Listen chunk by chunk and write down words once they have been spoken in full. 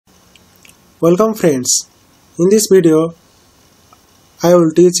Welcome friends. In this video I will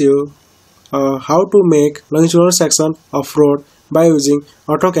teach you how to make longitudinal section of road by using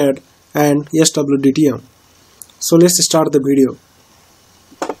Autocad and sw-dtm. So let's start the video.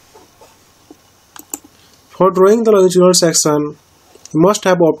 For drawing the longitudinal section, you must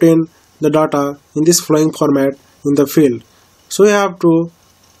have obtained the data in this following format in the field. So you have to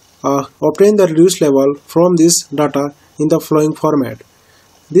obtain the reduced level from this data in the following format.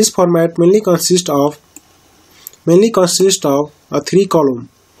 This format mainly consists of a three column.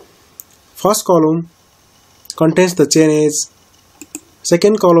 First column contains the chain edge,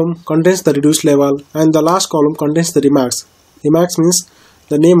 second column contains the reduced level, and the last column contains the remarks. Remarks means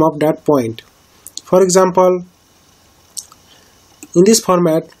the name of that point. For example, in this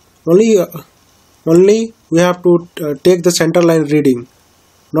format only we have to take the center line reading,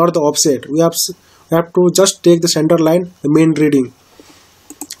 not the offset. We have to just take the center line, the main reading.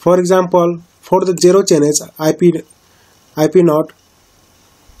 For example, for the 0 chain edge IP naught,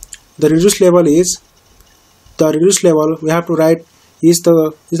 the reduced level we have to write is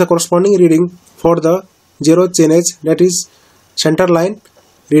the corresponding reading for the 0 chain edge, that is center line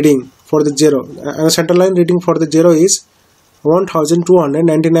reading for the 0, and the center line reading for the 0 is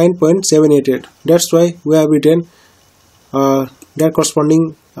 1299.788. That's why we have written that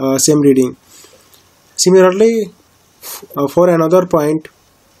corresponding same reading. Similarly, for another point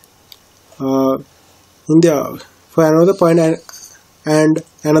and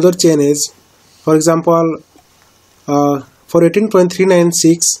another chain is, for example, for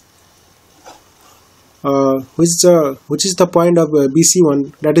 18.396, which is the point of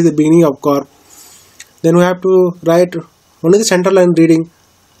BC1, that is the beginning of curve, then we have to write only the center line reading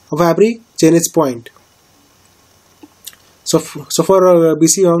of every chain edge point. So for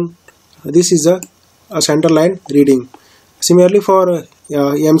BC1, this is a center line reading. Similarly, for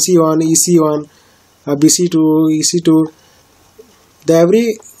MC1, EC1, BC2, EC2,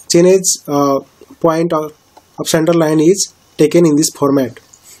 every chain edge point of center line is taken in this format.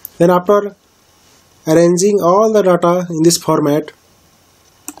 Then after arranging all the data in this format,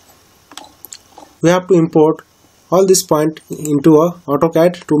 we have to import all this point into a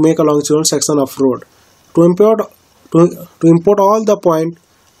Autocad to make a longitudinal section of road. To import all the point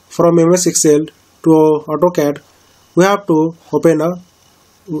from MS Excel to Autocad, we have to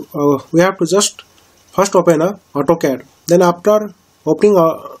just first open a AutoCAD. Then after opening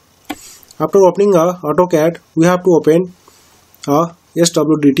a AutoCAD, we have to open a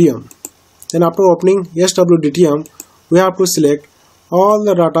sw-dtm. Then after opening sw-dtm, we have to select all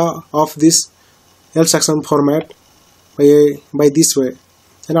the data of this L section format by this way.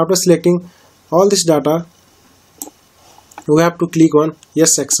 And after selecting all this data, we have to click on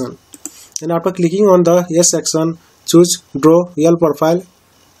S section. And after clicking on the S section, choose draw L profile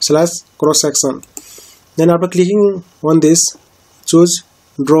 / cross section. Then after clicking on this, choose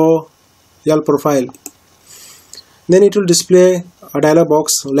draw L profile. Then it will display a dialog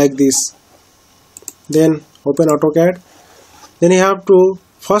box like this. Then open AutoCAD. Then you have to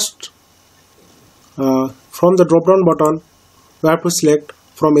first from the drop down button, we have to select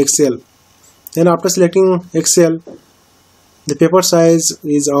from Excel. Then after selecting Excel, the paper size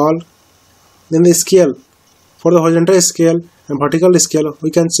is all. Then the scale, for the horizontal scale and vertical scale, we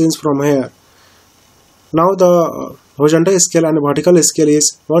can change from here. Now the horizontal scale and vertical scale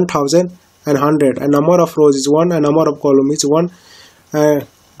is 1000 and 100, and number of rows is 1 and number of columns is 1.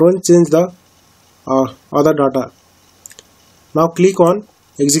 Don't change the other data. Now click on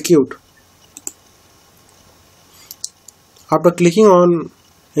execute. After clicking on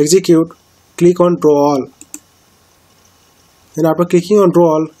execute, click on draw all. And after clicking on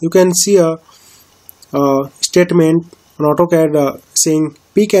draw all, you can see a statement on AutoCAD saying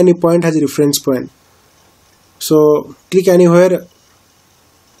pick any point as a reference point. So click anywhere in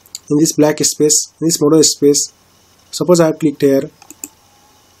this black space, in this model space. Suppose I have clicked here.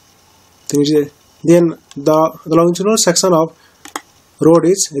 Then the longitudinal section of road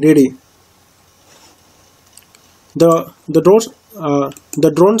is ready. The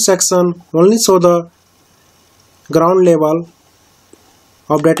drone section only show the ground level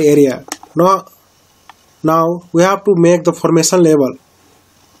of that area. Now we have to make the formation level.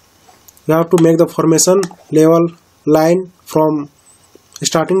 We have to make the formation level line from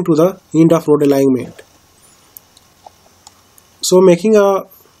starting to the end of road alignment. So making a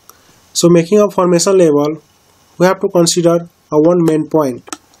formation level, we have to consider a one main point.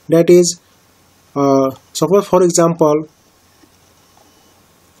 That is, suppose for example,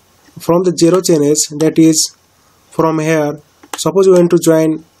 from the 0 chain edge, that is from here, suppose you want to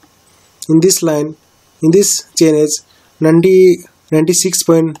join in this line, in this chain edge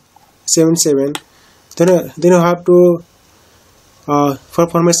 96.0 77. Then you have to for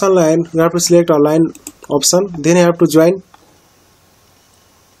formation line you have to select a line option. Then you have to join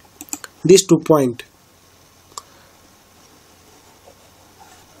these 2 points.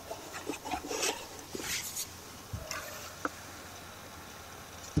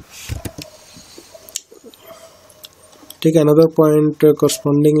 Take another point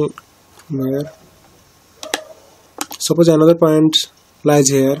corresponding here. Suppose another point lies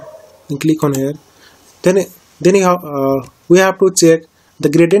here, and click on here. Then we have to check the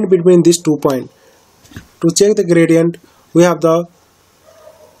gradient between these 2 points. To check the gradient, we have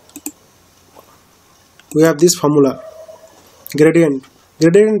this formula. Gradient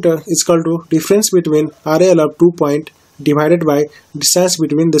is equal to difference between RL of 2 points divided by distance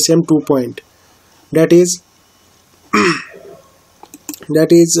between the same 2 points. That is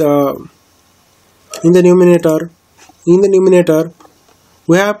in the numerator.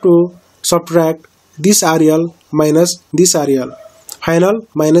 We have to subtract this RL minus this RL, final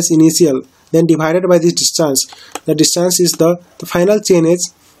minus initial, then divided by this distance. The distance is the final chain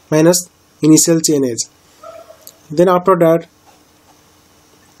edge minus initial chain edge. Then after that,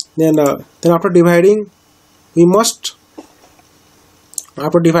 then after dividing, we must,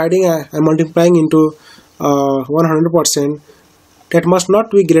 after dividing and multiplying into 100%, that must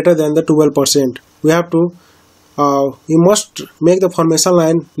not be greater than the 12%. We must make the formation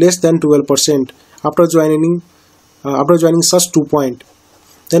line less than 12% after joining such 2 points.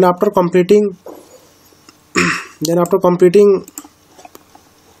 Then after completing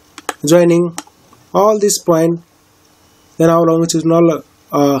joining all these points, then our longitudinal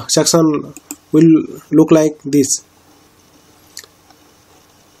section will look like this.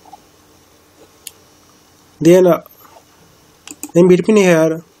 Then between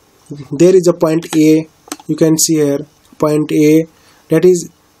here there is a point A. You can see here point A, that is,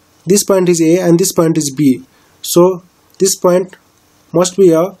 this point is A and this point is B. So this point must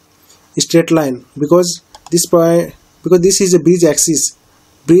be a straight line because this is a bridge axis,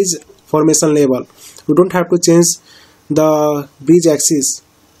 bridge formation level. We don't have to change the bridge axis.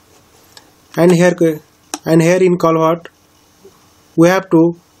 And here in culvert we have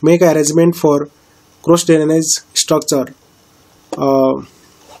to make arrangement for cross drainage structure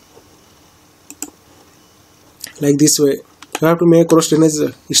like this way. You have to make cross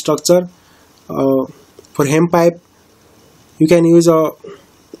drainage structure. For hem pipe you can use a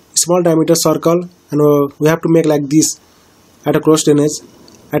small diameter circle, and we have to make like this at a cross drainage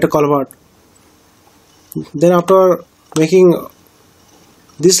at a culvert. Then after making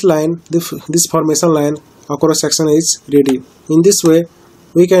this line, this formation line, a cross section is ready. In this way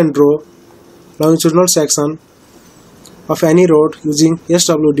we can draw longitudinal section of any road using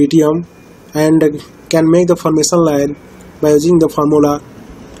sw-dtm and can make the formation line by using the formula.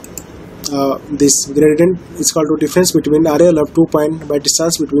 This gradient is equal to difference between RL of 2 points by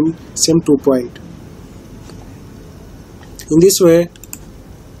distance between same 2 points. In this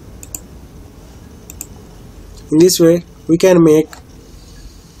way we can make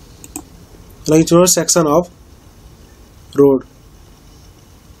longitudinal section of road.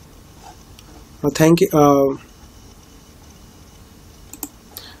 Thank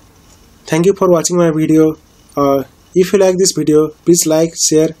you for watching my video. If you like this video, please like,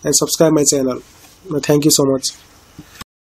 share and subscribe my channel. Thank you so much.